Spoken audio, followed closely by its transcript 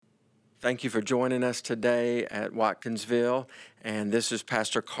Thank you for joining us today at Watkinsville, and this is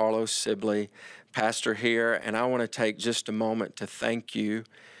Pastor Carlos Sibley, pastor here, and I want to take just a moment to thank you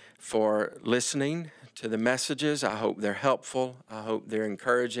for listening to the messages. I hope they're helpful. I hope they're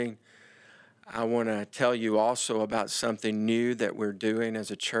encouraging. I want to tell you also about something new that we're doing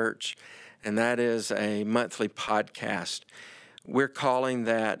as a church, and that is a monthly podcast. We're calling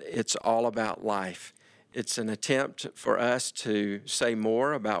that It's All About Life. It's an attempt for us to say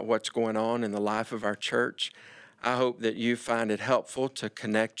more about what's going on in the life of our church. I hope that you find it helpful to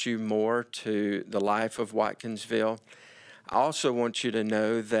connect you more to the life of Watkinsville. I also want you to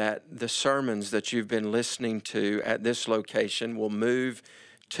know that the sermons that you've been listening to at this location will move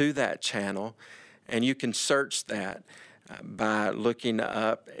to that channel, and you can search that by looking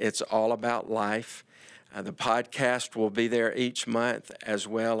up It's All About Life. The podcast will be there each month, as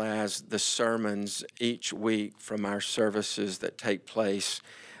well as the sermons each week from our services that take place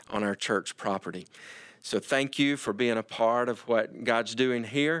on our church property. So thank you for being a part of what God's doing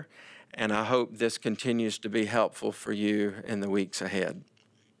here, and I hope this continues to be helpful for you in the weeks ahead.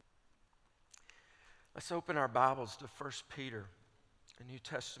 Let's open our Bibles to 1 Peter, the New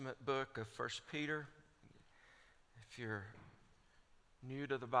Testament book of 1 Peter. If you're new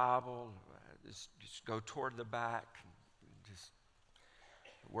to the Bible, just go toward the back, just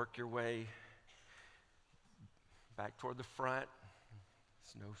work your way back toward the front.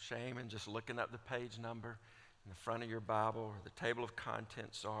 There's no shame in just looking up the page number in the front of your Bible or the table of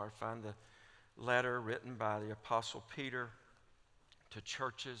contents are. Find the letter written by the Apostle Peter to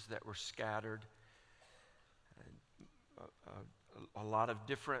churches that were scattered. A lot of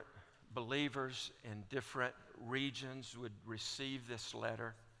different believers in different regions would receive this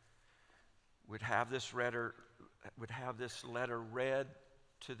letter, would have this letter read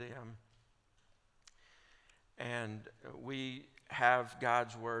to them. And we have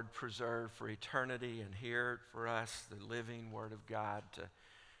God's word preserved for eternity, and here for us, the living word of God to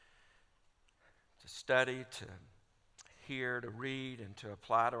study, to hear, to read, and to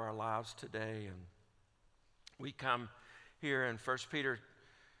apply to our lives today. And we come here in 1 Peter.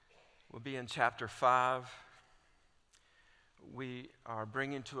 We'll be in chapter 5. We are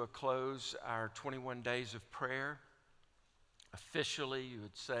bringing to a close our 21 days of prayer. Officially, you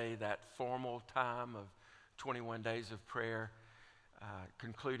would say that formal time of 21 days of prayer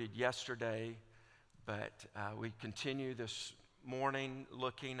concluded yesterday, but we continue this morning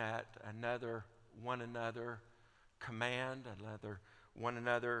looking at another one another command, one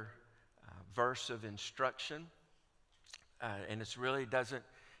another verse of instruction. And it really doesn't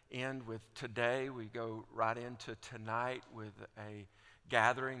end with today. We go right into tonight with a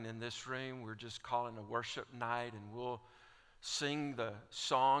gathering in this room. We're just calling a worship night, and we'll sing the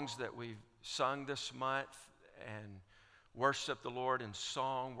songs that we've sung this month and worship the Lord in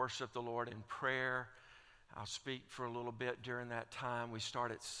song, worship the Lord in prayer. I'll speak for a little bit during that time. We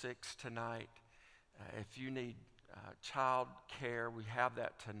start at 6 tonight. If you need child care, we have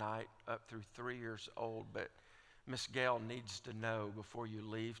that tonight up through 3 years old, but Miss Gail needs to know before you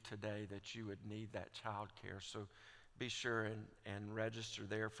leave today that you would need that child care. So be sure and register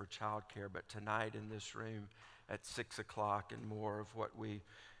there for child care. But tonight in this room at 6 o'clock, and more of what we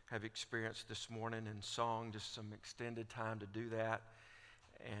have experienced this morning in song, just some extended time to do that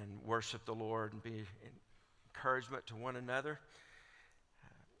and worship the Lord and be encouragement to one another.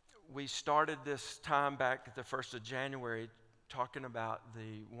 We started this time back at the 1st of January talking about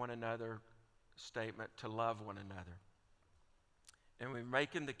the one another statement to love one another. And we're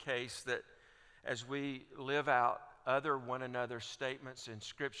making the case that as we live out other one another statements in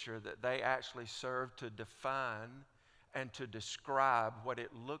Scripture, that they actually serve to define and to describe what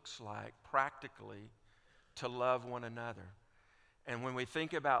it looks like practically to love one another. And when we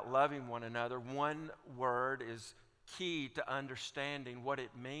think about loving one another, one word is key to understanding what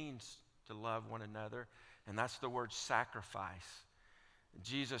it means to love one another, and that's the word sacrifice.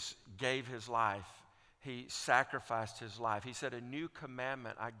 Jesus gave his life. He sacrificed his life. He said, "A new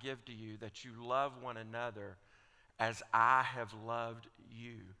commandment I give to you, that you love one another as I have loved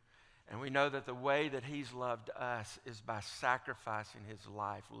you." And we know that the way that he's loved us is by sacrificing his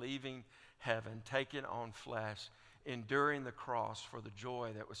life, leaving heaven, taking on flesh, enduring the cross for the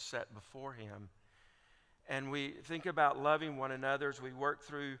joy that was set before him. And we think about loving one another as we work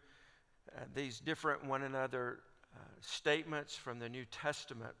through these different one another statements from the New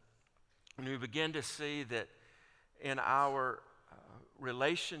Testament, and we begin to see that in our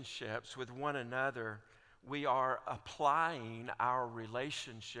relationships with one another, we are applying our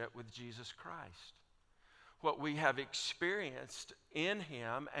relationship with Jesus Christ. What we have experienced in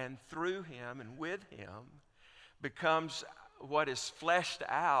him and through him and with him becomes what is fleshed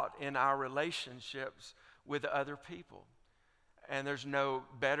out in our relationships with other people. And there's no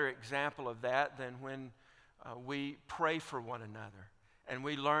better example of that than when we pray for one another. And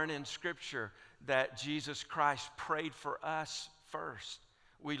we learn in Scripture that Jesus Christ prayed for us first.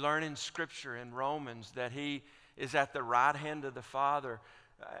 We learn in Scripture in Romans that He is at the right hand of the Father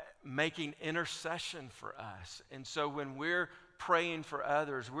making intercession for us. And so when we're praying for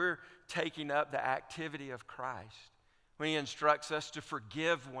others, we're taking up the activity of Christ. When He instructs us to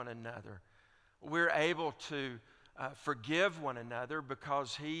forgive one another, we're able to forgive one another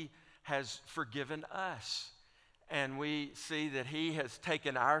because He has forgiven us. And we see that He has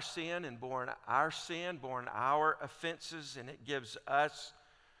taken our sin and borne our offenses, and it gives us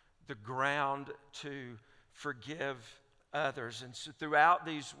the ground to forgive others. And so throughout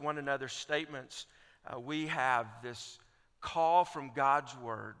these one another statements, we have this call from God's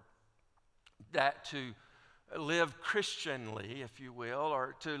Word that to live Christianly, if you will,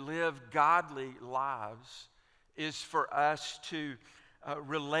 or to live godly lives is for us to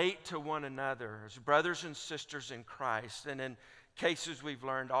relate to one another as brothers and sisters in Christ. And in cases we've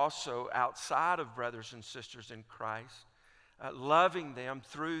learned also outside of brothers and sisters in Christ, loving them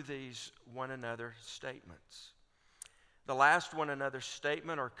through these one another statements. The last one another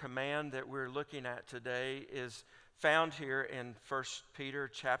statement or command that we're looking at today is found here in 1 Peter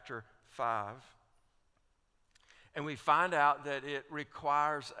chapter 5. And we find out that it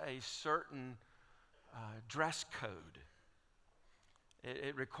requires a certain dress code.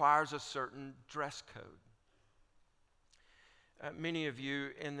 It requires a certain dress code. Many of you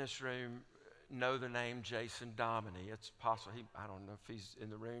in this room know the name Jason Dominy. It's possible, I don't know if he's in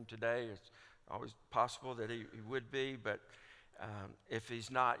the room today. It's always possible that he would be, but if he's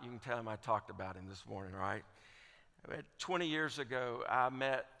not, you can tell him I talked about him this morning, right? 20 years ago, I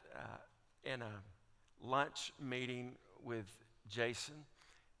met in a lunch meeting with Jason.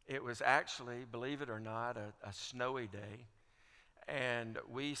 It was actually, believe it or not, a snowy day. And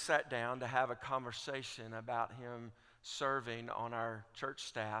we sat down to have a conversation about him serving on our church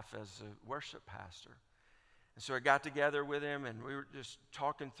staff as a worship pastor. And so I got together with him, and we were just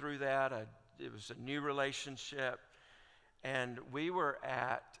talking through that. It was a new relationship. And we were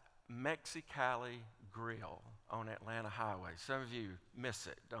at Mexicali Grill on Atlanta Highway. Some of you miss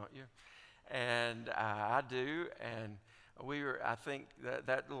it, don't you? And I do. And I think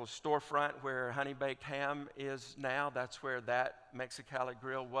that little storefront where Honey Baked Ham is now, that's where that Mexicali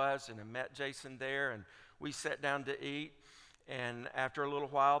Grill was. And I met Jason there, and we sat down to eat. And after a little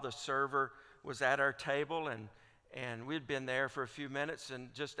while, the server was at our table, and we'd been there for a few minutes,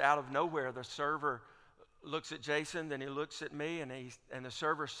 and just out of nowhere, the server looks at Jason, then he looks at me, and the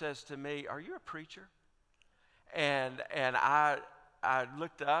server says to me, "Are you a preacher?" And I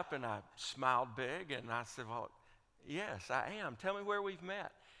looked up, and I smiled big, and I said, "Well, yes, I am. Tell me where we've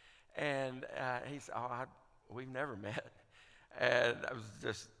met." And he said, "We've never met." And I was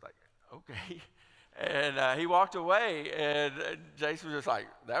just like, "Okay." And he walked away, and Jason was just like,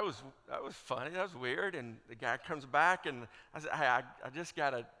 that was funny, that was weird. And the guy comes back, and I said, "Hey, I just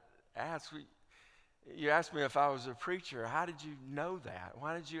got to ask, you asked me if I was a preacher. How did you know that?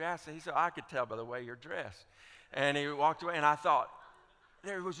 Why did you ask?" And he said, "I could tell by the way you're dressed." And he walked away, and I thought,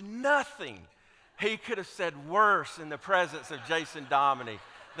 there was nothing he could have said worse in the presence of Jason Dominy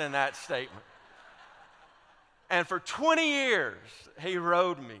than that statement. And for 20 years, he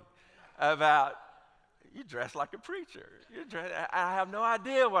rode me about, "You dress like a preacher. I have no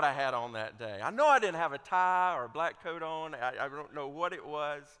idea what I had on that day. I know I didn't have a tie or a black coat on. I don't know what it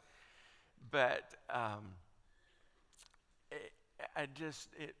was. But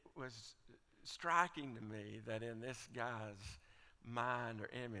it was striking to me that in this guy's mind or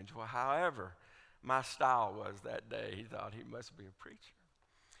image, well, however my style was that day, he thought he must be a preacher.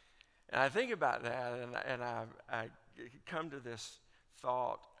 And I think about that, and I come to this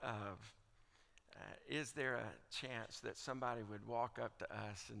thought of, is there a chance that somebody would walk up to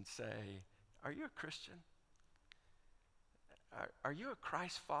us and say, "Are you a Christian? Are you a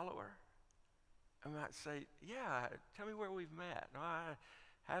Christ follower?" I might say, "Yeah, tell me where we've met." "No, I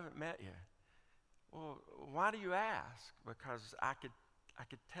haven't met you." "Well, why do you ask?" "Because I could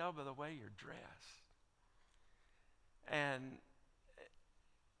tell by the way you're dressed." And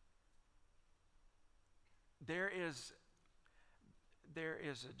there is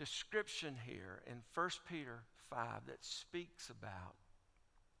a description here in 1 Peter 5 that speaks about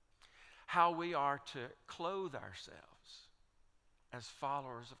how we are to clothe ourselves as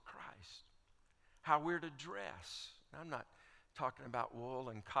followers of Christ, how we're to dress. I'm not talking about wool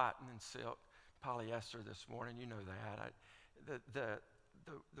and cotton and silk, polyester this morning. You know that.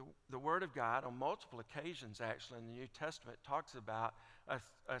 the Word of God on multiple occasions, actually, in the New Testament, talks about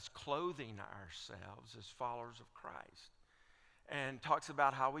us clothing ourselves as followers of Christ, and talks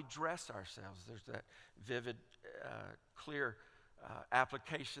about how we dress ourselves. There's that vivid, clear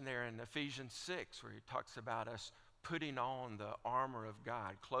application there in Ephesians 6, where he talks about us putting on the armor of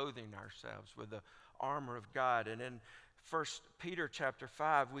God, clothing ourselves with the armor of God. And in 1 Peter chapter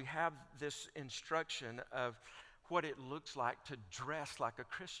 5, we have this instruction of what it looks like to dress like a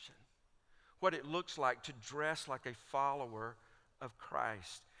Christian, what it looks like to dress like a follower of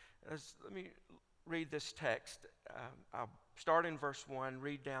Christ. Let me read this text. I'll start in verse 1,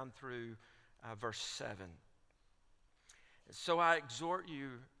 read down through verse 7. So I exhort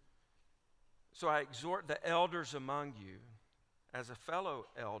the elders among you, as a fellow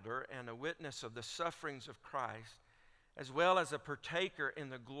elder and a witness of the sufferings of Christ, as well as a partaker in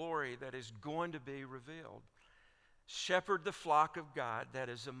the glory that is going to be revealed. Shepherd the flock of God that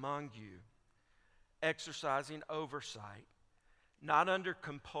is among you, exercising oversight, not under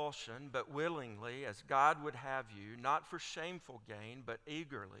compulsion, but willingly, as God would have you, not for shameful gain, but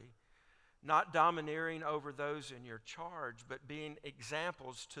eagerly, not domineering over those in your charge, but being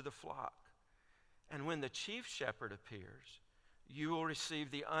examples to the flock. And when the chief shepherd appears, you will receive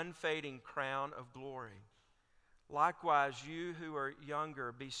the unfading crown of glory. Likewise, you who are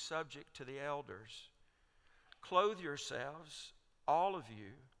younger, be subject to the elders. Clothe yourselves, all of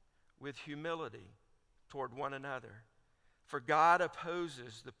you, with humility toward one another. For God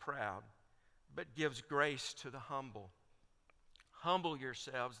opposes the proud, but gives grace to the humble. Humble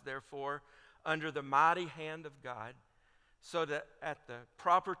yourselves, therefore, under the mighty hand of God, so that at the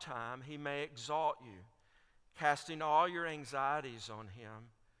proper time he may exalt you, casting all your anxieties on him,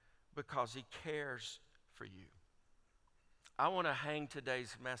 because he cares for you. I want to hang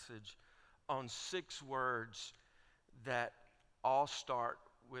today's message on 6 words that all start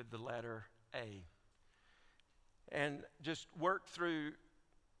with the letter A. And just work through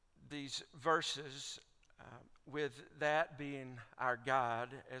these verses with that being our guide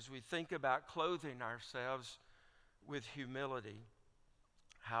as we think about clothing ourselves with humility,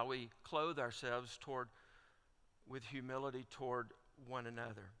 how we clothe ourselves with humility toward one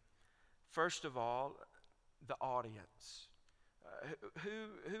another. First of all, the audience.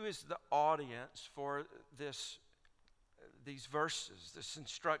 Who is the audience for these verses, this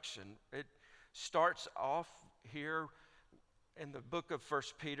instruction? It starts off here in the book of 1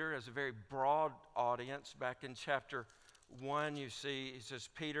 Peter as a very broad audience. Back in chapter 1, you see, he says,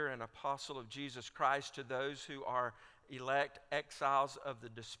 Peter, an apostle of Jesus Christ, to those who are elect exiles of the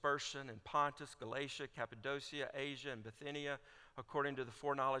dispersion in Pontus, Galatia, Cappadocia, Asia, and Bithynia, according to the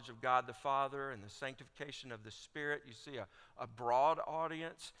foreknowledge of God the Father and the sanctification of the Spirit. You see a broad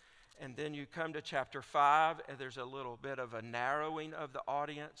audience. And then you come to chapter 5, and there's a little bit of a narrowing of the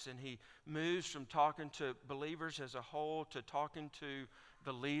audience, and he moves from talking to believers as a whole to talking to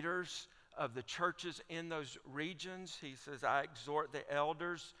the leaders of the churches in those regions. He says, I exhort the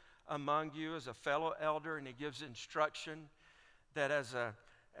elders among you as a fellow elder, and he gives instruction that as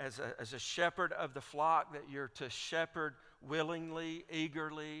a shepherd of the flock, that you're to shepherd willingly,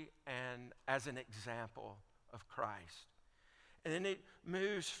 eagerly, and as an example of Christ. And then it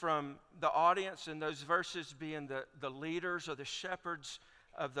moves from the audience in those verses being the leaders or the shepherds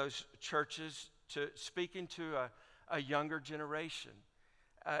of those churches to speaking to a younger generation,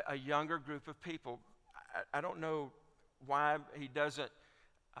 a younger group of people. I don't know why he doesn't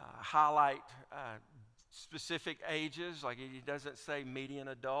highlight specific ages, like he doesn't say median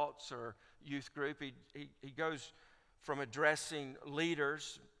adults or youth group. He goes from addressing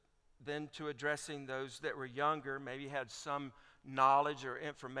leaders then to addressing those that were younger, maybe had some knowledge or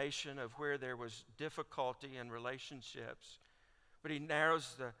information of where there was difficulty in relationships. But he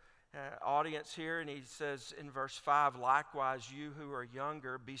narrows the audience here, and he says in verse 5, likewise, you who are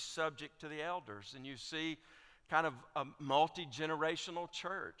younger, be subject to the elders. And you see kind of a multi-generational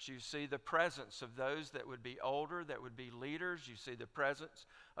church. You see the presence of those that would be older, that would be leaders. You see the presence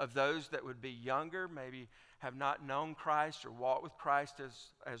of those that would be younger, maybe have not known Christ or walked with Christ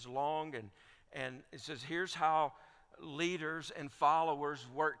as long. And it says, here's how leaders and followers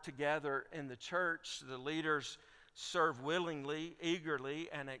work together in the church. The leaders serve willingly, eagerly,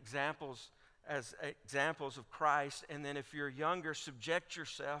 and as examples of Christ. And then if you're younger, subject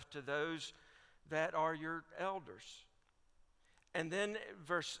yourself to those that are your elders. And then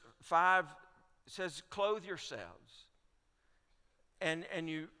verse 5 says, clothe yourselves. And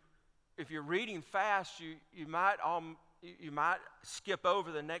you, if you're reading fast, you might skip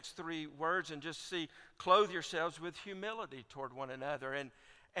over the next 3 words and just see, clothe yourselves with humility toward one another,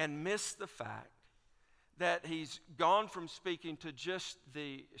 and miss the fact that he's gone from speaking to just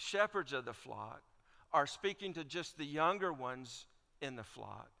the shepherds of the flock, or speaking to just the younger ones in the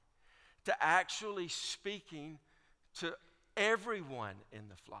flock, to actually speaking to everyone in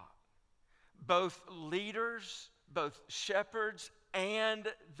the flock, both leaders, both shepherds, and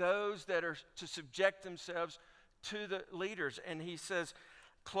those that are to subject themselves to the leaders. And he says,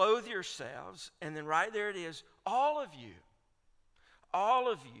 clothe yourselves, and then right there it is, all of you,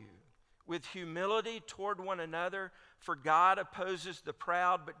 with humility toward one another, for God opposes the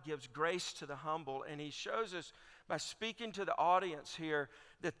proud but gives grace to the humble. And he shows us by speaking to the audience here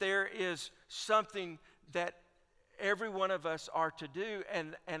that there is something that every one of us are to do.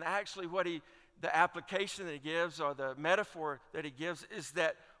 And actually the application that he gives, or the metaphor that he gives, is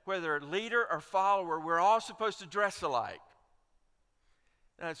that whether leader or follower, we're all supposed to dress alike.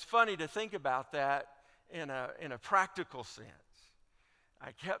 Now it's funny to think about that in a practical sense.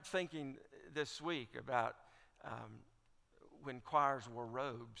 I kept thinking this week about when choirs wore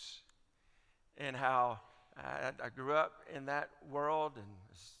robes, and how I grew up in that world, and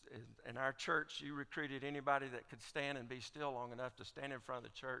in our church you recruited anybody that could stand and be still long enough to stand in front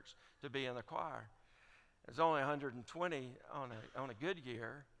of the church to be in the choir. There's only 120 on a good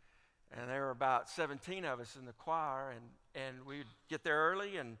year, and there were about 17 of us in the choir, and we'd get there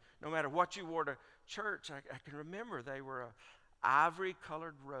early, and no matter what you wore to church, I can remember they were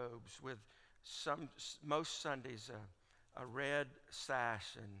ivory-colored robes with most Sundays a red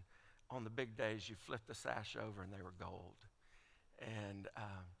sash, and on the big days you flipped the sash over and they were gold. And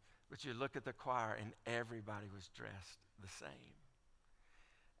but you look at the choir and everybody was dressed the same.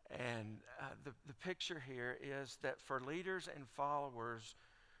 And the picture here is that for leaders and followers,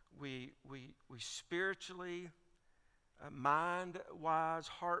 we spiritually, mind-wise,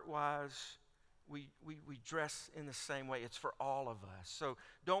 heart-wise, we dress in the same way. It's for all of us. So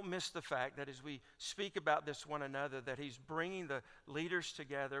don't miss the fact that as we speak about this one another, that he's bringing the leaders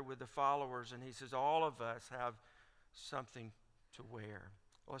together with the followers, and he says all of us have something to wear.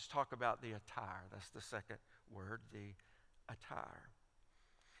 Well, let's talk about the attire. That's the second word, the attire.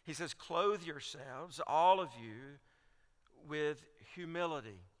 He says, clothe yourselves, all of you, with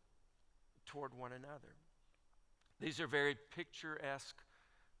humility toward one another. These are very picturesque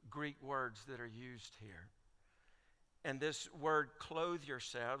Greek words that are used here. And this word, clothe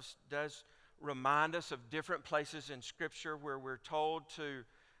yourselves, does remind us of different places in Scripture where we're told to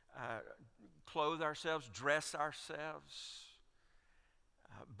clothe ourselves, dress ourselves.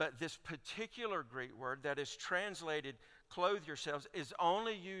 But this particular Greek word that is translated clothe yourselves is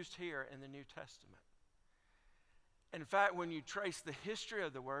only used here in the New Testament. In fact, when you trace the history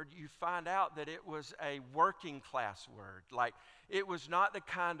of the word, you find out that it was a working class word. Like, it was not the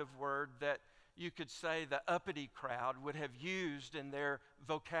kind of word that you could say the uppity crowd would have used in their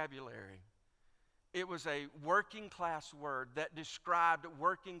vocabulary. It was a working class word that described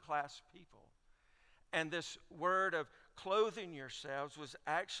working class people. And this word of clothing yourselves was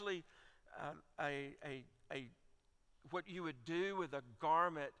actually what you would do with a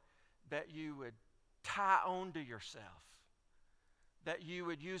garment that you would tie onto yourself, that you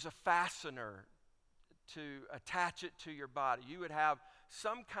would use a fastener to attach it to your body. You would have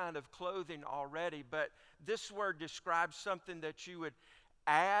some kind of clothing already, but this word describes something that you would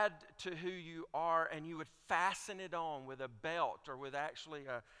add to who you are, and you would fasten it on with a belt or with actually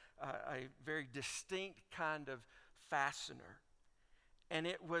a very distinct kind of fastener. And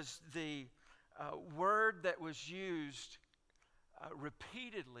it was the word that was used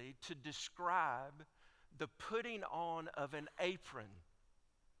repeatedly to describe the putting on of an apron,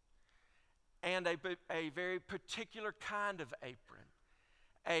 and a very particular kind of apron,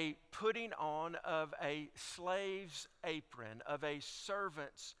 a putting on of a slave's apron, of a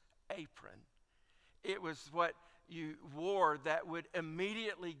servant's apron. It was what you wore that would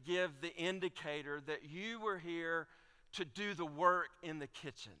immediately give the indicator that you were here to do the work in the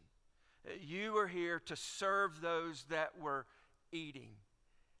kitchen. You were here to serve those that were eating.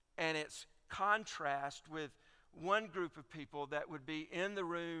 And it's contrast with one group of people that would be in the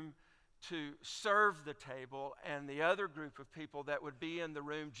room to serve the table, and the other group of people that would be in the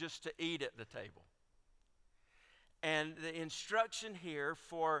room just to eat at the table. And the instruction here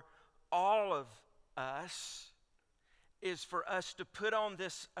for all of us is for us to put on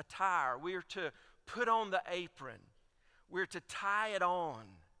this attire. We are to put on the apron. We're to tie it on.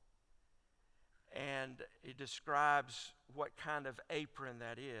 And he describes what kind of apron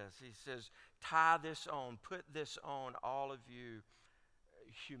that is. He says, tie this on, put this on, all of you,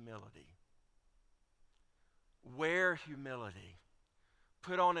 humility. Wear humility.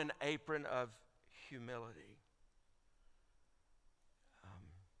 Put on an apron of humility.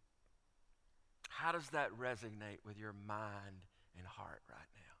 How does that resonate with your mind and heart right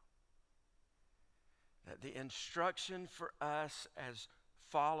now? That the instruction for us as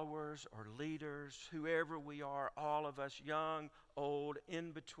followers or leaders, whoever we are, all of us, young, old,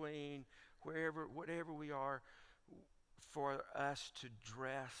 in between, whatever we are, for us to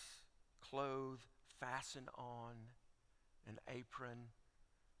dress, clothe, fasten on an apron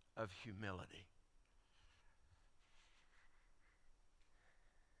of humility.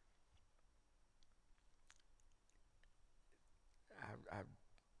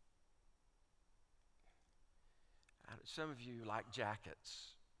 Some of you like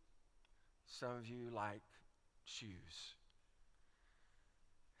jackets. Some of you like shoes.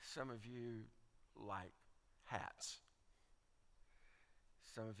 Some of you like hats.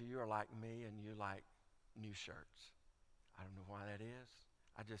 Some of you are like me and you like new shirts. I don't know why that is.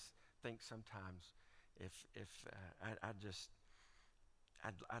 I just think sometimes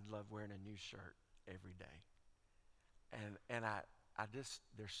I'd love wearing a new shirt every day. And I just,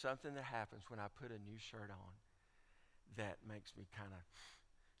 there's something that happens when I put a new shirt on that makes me kind of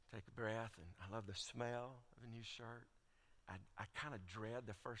take a breath, and I love the smell of a new shirt. I kind of dread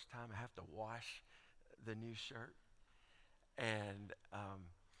the first time I have to wash the new shirt, and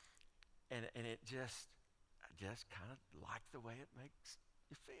it just, I just kind of like the way it makes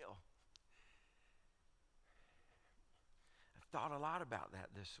you feel. I've thought a lot about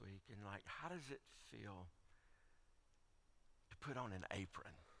that this week, and like, how does it feel to put on an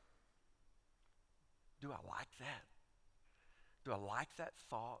apron? Do I like that? Do I like that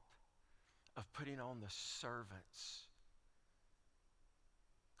thought of putting on the servant's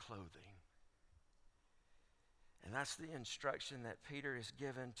clothing? And that's the instruction that Peter is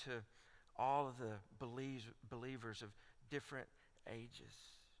given to all of the believers of different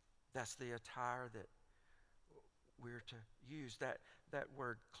ages. That's the attire that we're to use. That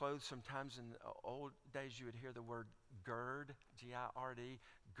word clothes, sometimes in the old days you would hear the word gird, G-I-R-D,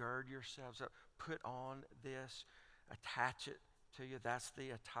 gird yourselves up, put on this, attach it to you. That's the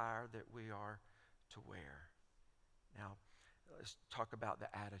attire that we are to wear. Now, let's talk about the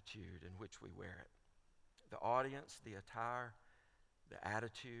attitude in which we wear it. The audience, the attire, the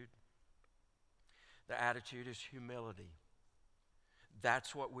attitude. The attitude is humility.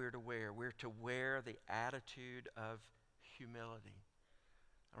 That's what we're to wear. We're to wear the attitude of humility.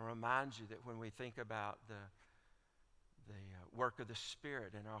 I remind you that when we think about the work of the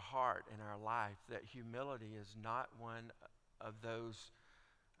Spirit in our heart, in our life, that humility is not one of those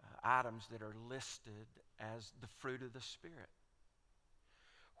items that are listed as the fruit of the Spirit.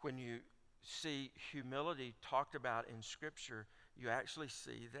 When you see humility talked about in Scripture, you actually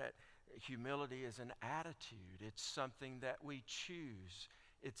see that humility is an attitude. It's something that we choose.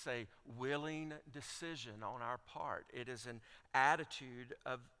 It's a willing decision on our part. It is an attitude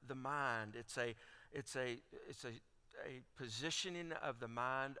of the mind. It's a positioning of the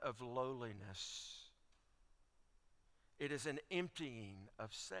mind of lowliness. It is an emptying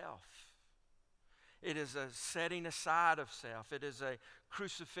of self. It is a setting aside of self. It is a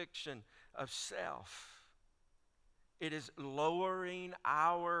crucifixion of self. It is lowering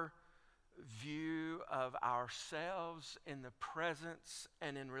our view of ourselves in the presence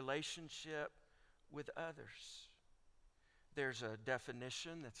and in relationship with others. There's a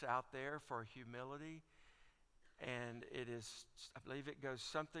definition that's out there for humility, and it is, I believe it goes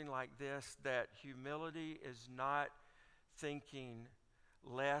something like this, that humility is not thinking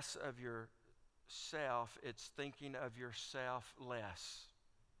less of yourself, it's thinking of yourself less.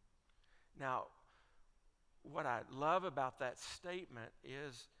 Now, what I love about that statement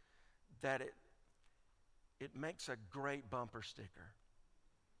is that it makes a great bumper sticker.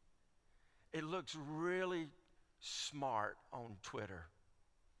 It looks really smart on Twitter.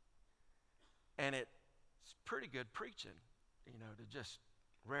 And it's pretty good preaching, to just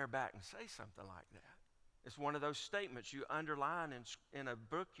rear back and say something like that. It's one of those statements you underline in a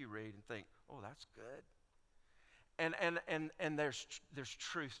book you read and think, oh, that's good. And there's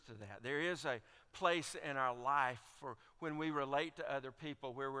truth to that. There is a place in our life for when we relate to other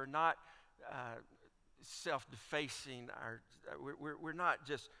people where we're not self-defacing. We're not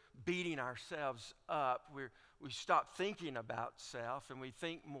just beating ourselves up. We stop thinking about self and we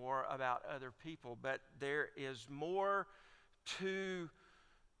think more about other people. But there is more to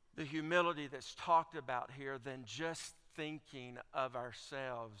the humility that's talked about here than just thinking of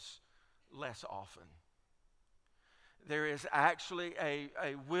ourselves less often. There is actually a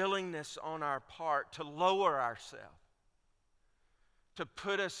willingness on our part to lower ourselves, to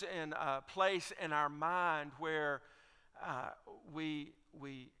put us in a place in our mind where we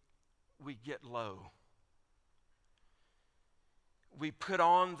get low. we put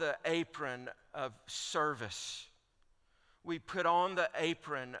on the apron of service. We put on the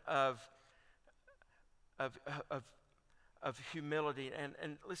apron of humility.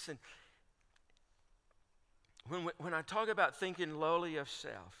 And listen, when I talk about thinking lowly of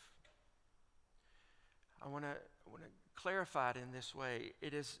self, I want to clarify it in this way.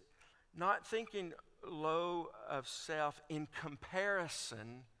 It is not thinking low of self in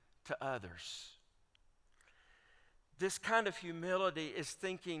comparison to others. This kind of humility is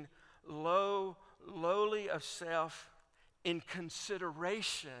thinking lowly of self in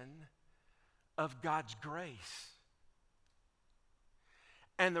consideration of God's grace.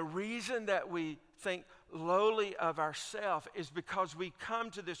 And the reason that we think lowly of ourselves is because we come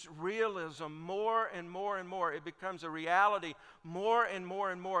to this realism more and more and more. It becomes a reality more and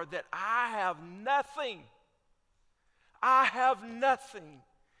more and more that I have nothing. I have nothing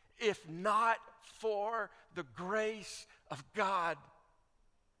if not for the grace of God.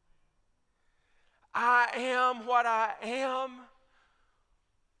 I am what I am,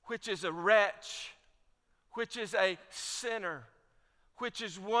 which is a wretch, which is a sinner, which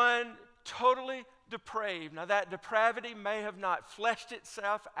is one totally depraved. Now, that depravity may have not fleshed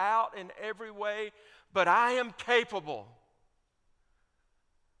itself out in every way, but I am capable.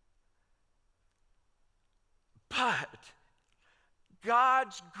 But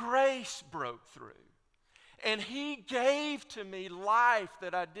God's grace broke through, and He gave to me life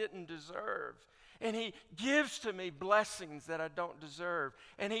that I didn't deserve. And He gives to me blessings that I don't deserve.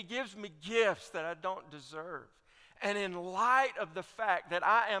 And He gives me gifts that I don't deserve. And in light of the fact that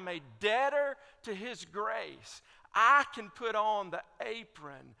I am a debtor to His grace, I can put on the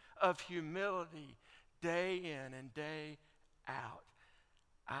apron of humility day in and day out.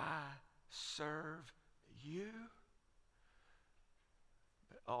 I serve you,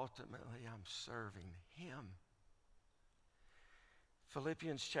 but ultimately I'm serving Him.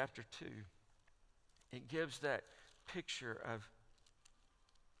 Philippians chapter 2. It gives that picture of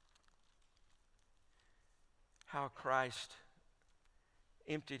how Christ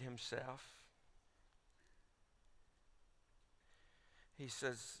emptied Himself. He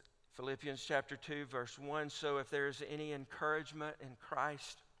says, Philippians chapter 2, verse 1, so if there is any encouragement in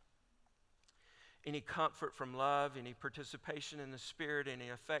Christ, any comfort from love, any participation in the Spirit, any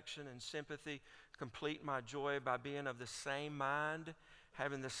affection and sympathy, complete my joy by being of the same mind,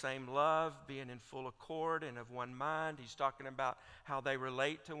 having the same love, being in full accord and of one mind. He's talking about how they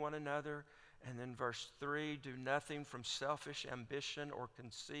relate to one another. And then verse 3, do nothing from selfish ambition or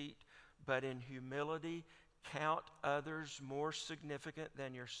conceit, but in humility count others more significant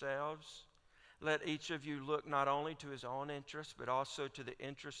than yourselves. Let each of you look not only to his own interest, but also to the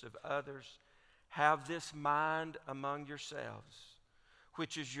interest of others. Have this mind among yourselves,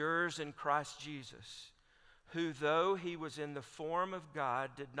 which is yours in Christ Jesus, who, though He was in the form of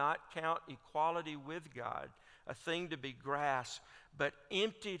God, did not count equality with God a thing to be grasped, but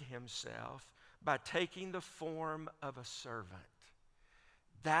emptied Himself by taking the form of a servant.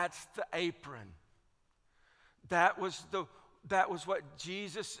 That's the apron. That was what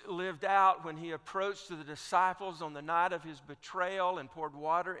Jesus lived out when He approached the disciples on the night of His betrayal and poured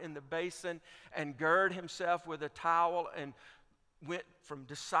water in the basin and girded Himself with a towel and went from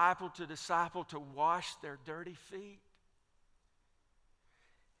disciple to wash their dirty feet.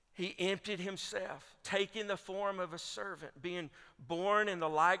 He emptied Himself, taking the form of a servant, being born in the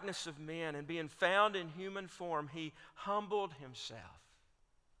likeness of men, and being found in human form, He humbled Himself.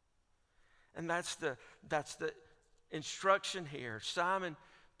 And that's the instruction here. Simon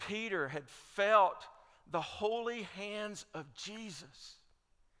Peter had felt the holy hands of Jesus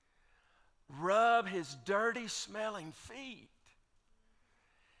rub His dirty smelling feet.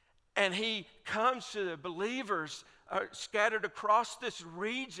 And He comes to the believers scattered across this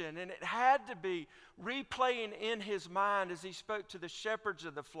region, and it had to be replaying in His mind as He spoke to the shepherds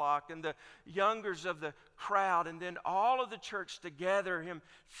of the flock and the youngers of the crowd, and then all of the church together, Him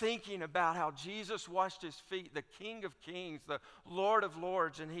thinking about how Jesus washed His feet, the King of Kings, the Lord of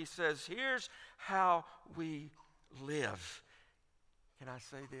Lords, and He says, here's how we live. Can I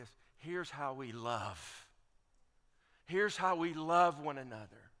say this? Here's how we love. Here's how we love one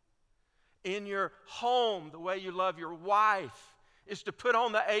another. In your home, the way you love your wife is to put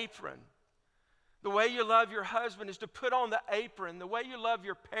on the apron. The way you love your husband is to put on the apron. The way you love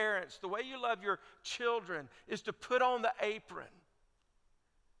your parents, the way you love your children is to put on the apron.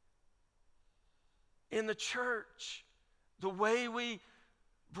 In the church, the way we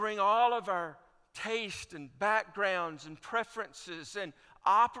bring all of our taste and backgrounds and preferences and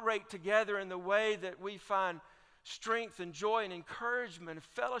operate together in the way that we find strength and joy and encouragement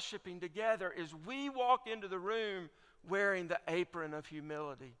and fellowshipping together is we walk into the room wearing the apron of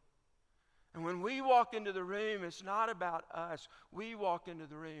humility. And when we walk into the room, it's not about us. We walk into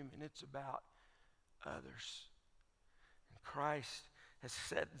the room and it's about others. And Christ has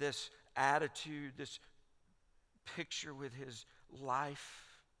set this attitude, this picture with his life.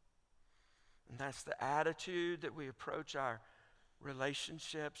 And that's the attitude that we approach our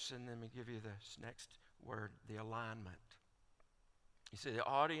relationships. And let me give you this next word, the alignment. You see the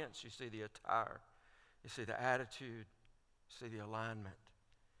audience, you see the attire, you see the attitude, you see the alignment.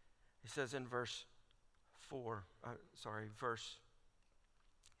 He says in verse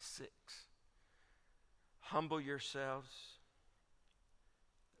 6, humble yourselves.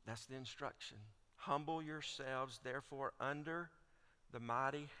 That's the instruction. Humble yourselves, therefore, under the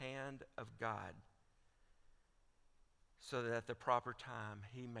mighty hand of God, so that at the proper time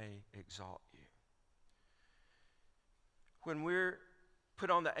he may exalt you. When we're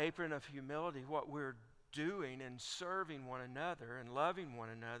put on the apron of humility, what we're doing in serving one another and loving one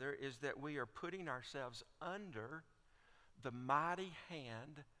another is that we are putting ourselves under the mighty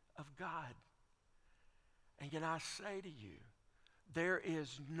hand of God. And can I say to you, there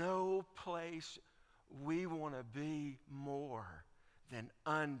is no place we want to be more than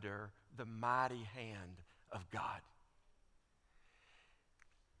under the mighty hand of God.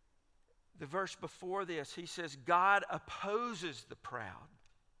 The verse before this, he says, God opposes the proud,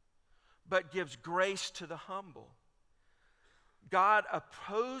 but gives grace to the humble. God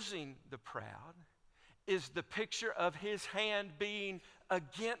opposing the proud is the picture of his hand being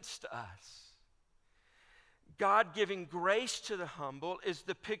against us. God giving grace to the humble is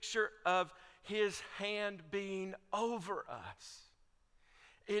the picture of his hand being over us.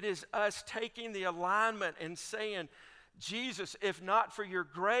 It is us taking the alignment and saying, Jesus, if not for your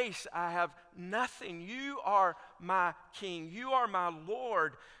grace, I have nothing. You are my King. You are my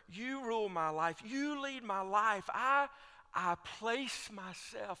Lord. You rule my life. You lead my life. I place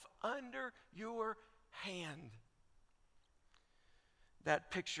myself under your hand.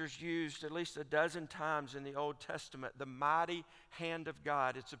 That picture's used at least a dozen times in the Old Testament, the mighty hand of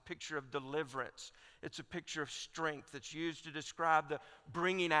God. It's a picture of deliverance. It's a picture of strength. It's used to describe the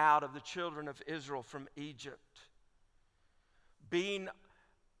bringing out of the children of Israel from Egypt. Being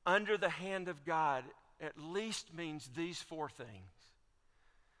under the hand of God at least means these four things.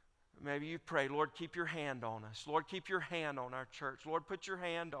 Maybe you pray, Lord, keep your hand on us. Lord, keep your hand on our church. Lord, put your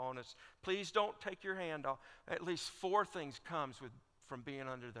hand on us. Please don't take your hand off. At least four things comes from being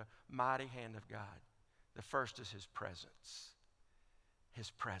under the mighty hand of God. The first is his presence.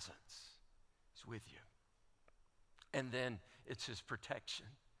 His presence is with you. And then it's his protection.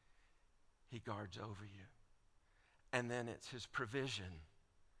 He guards over you. And then it's his provision.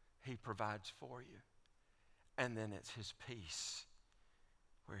 He provides for you. And then it's his peace,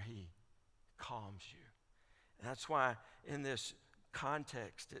 where he calms you. And that's why in this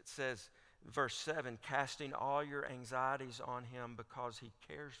context it says, verse 7, casting all your anxieties on him because he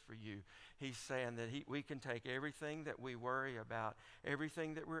cares for you. He's saying that we can take everything that we worry about,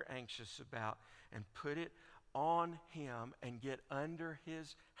 everything that we're anxious about, and put it on him and get under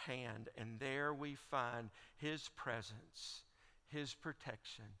his hand. And there we find his presence, his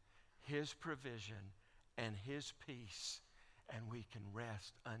protection, his provision, and his peace. And we can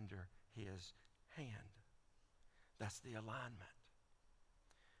rest under his hand. That's the alignment.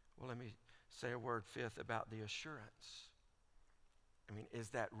 Well, let me say a word fifth about the assurance. I mean, is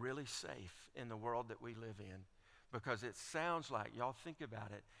that really safe in the world that we live in? Because it sounds like, y'all think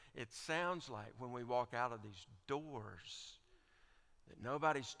about it, it sounds like when we walk out of these doors that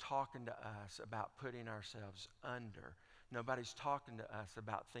nobody's talking to us about putting ourselves under. Nobody's talking to us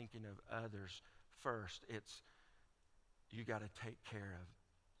about thinking of others first. It's, you got to take care of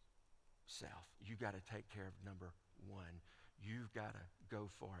self. You got to take care of number one. You've got to go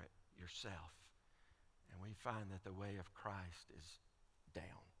for it yourself. And we find that the way of Christ is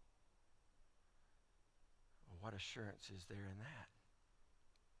down. Well, what assurance is there in that?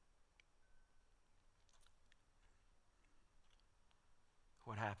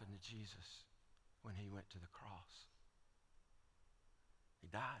 What happened to Jesus when he went to the cross? He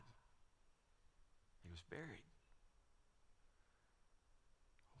died. He was buried.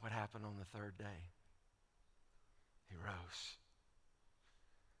 What happened on the third day? He rose.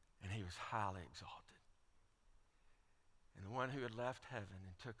 And he was highly exalted. And the one who had left heaven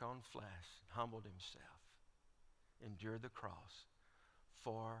and took on flesh and humbled himself, endured the cross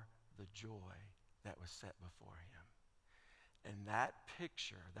for the joy that was set before him. And that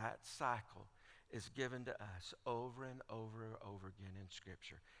picture, that cycle, is given to us over and over and over again in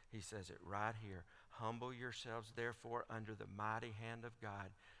Scripture. He says it right here. Humble yourselves, therefore, under the mighty hand of God,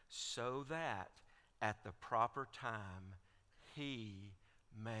 so that at the proper time, he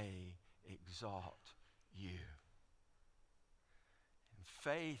may exalt you. And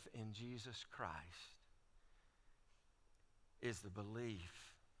faith in Jesus Christ is the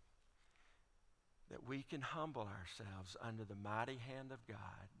belief that we can humble ourselves under the mighty hand of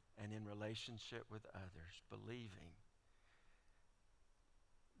God and in relationship with others, believing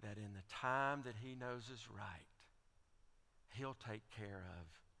that in the time that he knows is right, he'll take care of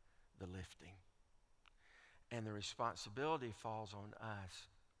the lifting. And the responsibility falls on us.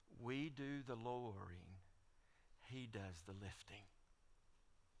 We do the lowering, he does the lifting.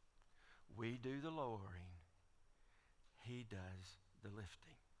 We do the lowering, he does the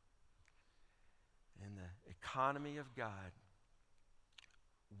lifting. In the economy of God,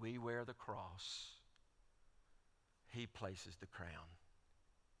 we wear the cross, he places the crown.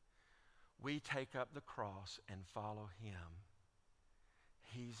 We take up the cross and follow him.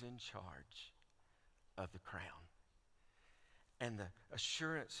 He's in charge of the crown. And the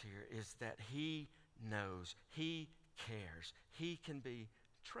assurance here is that he knows, he cares, he can be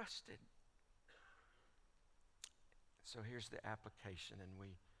trusted. So here's the application, and we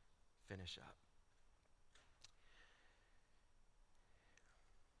finish up.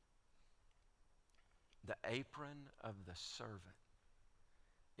 The apron of the servant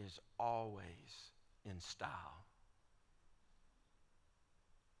is always in style.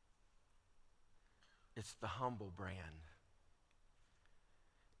 It's the humble brand.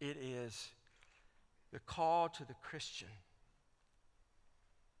 It is the call to the Christian.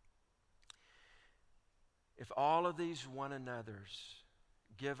 If all of these one another's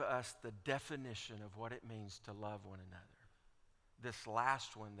give us the definition of what it means to love one another, this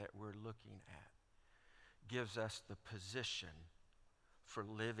last one that we're looking at gives us the position for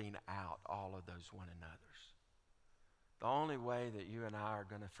living out all of those one another's. The only way that you and I are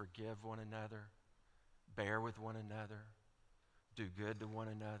going to forgive one another, bear with one another, do good to one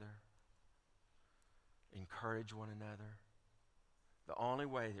another, encourage one another, the only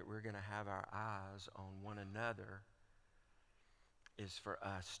way that we're going to have our eyes on one another is for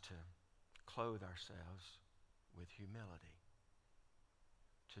us to clothe ourselves with humility,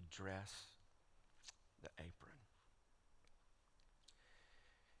 to dress the apron.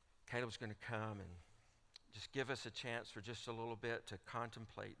 Caleb's going to come and just give us a chance for just a little bit to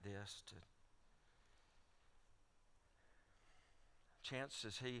contemplate this, to chance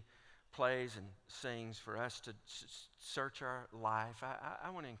as he plays and sings for us to search our life. I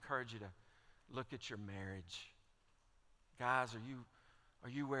want to encourage you to look at your marriage. Guys, are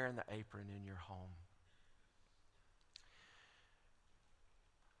you wearing the apron in your home?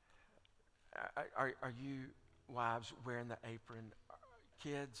 Are you, wives, wearing the apron?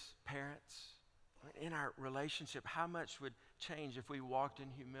 Kids, parents? In our relationship, how much would change if we walked in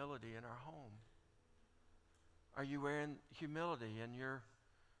humility in our home? Are you wearing humility in your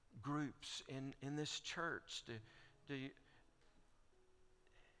groups in this church? Do you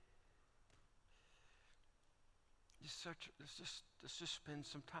let's just spend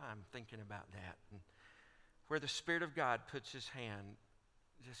some time thinking about that. And where the Spirit of God puts his hand,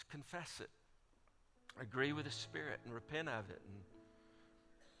 just confess it. Agree with the Spirit and repent of it. And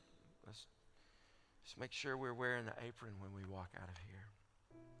let's make sure we're wearing the apron when we walk out of here.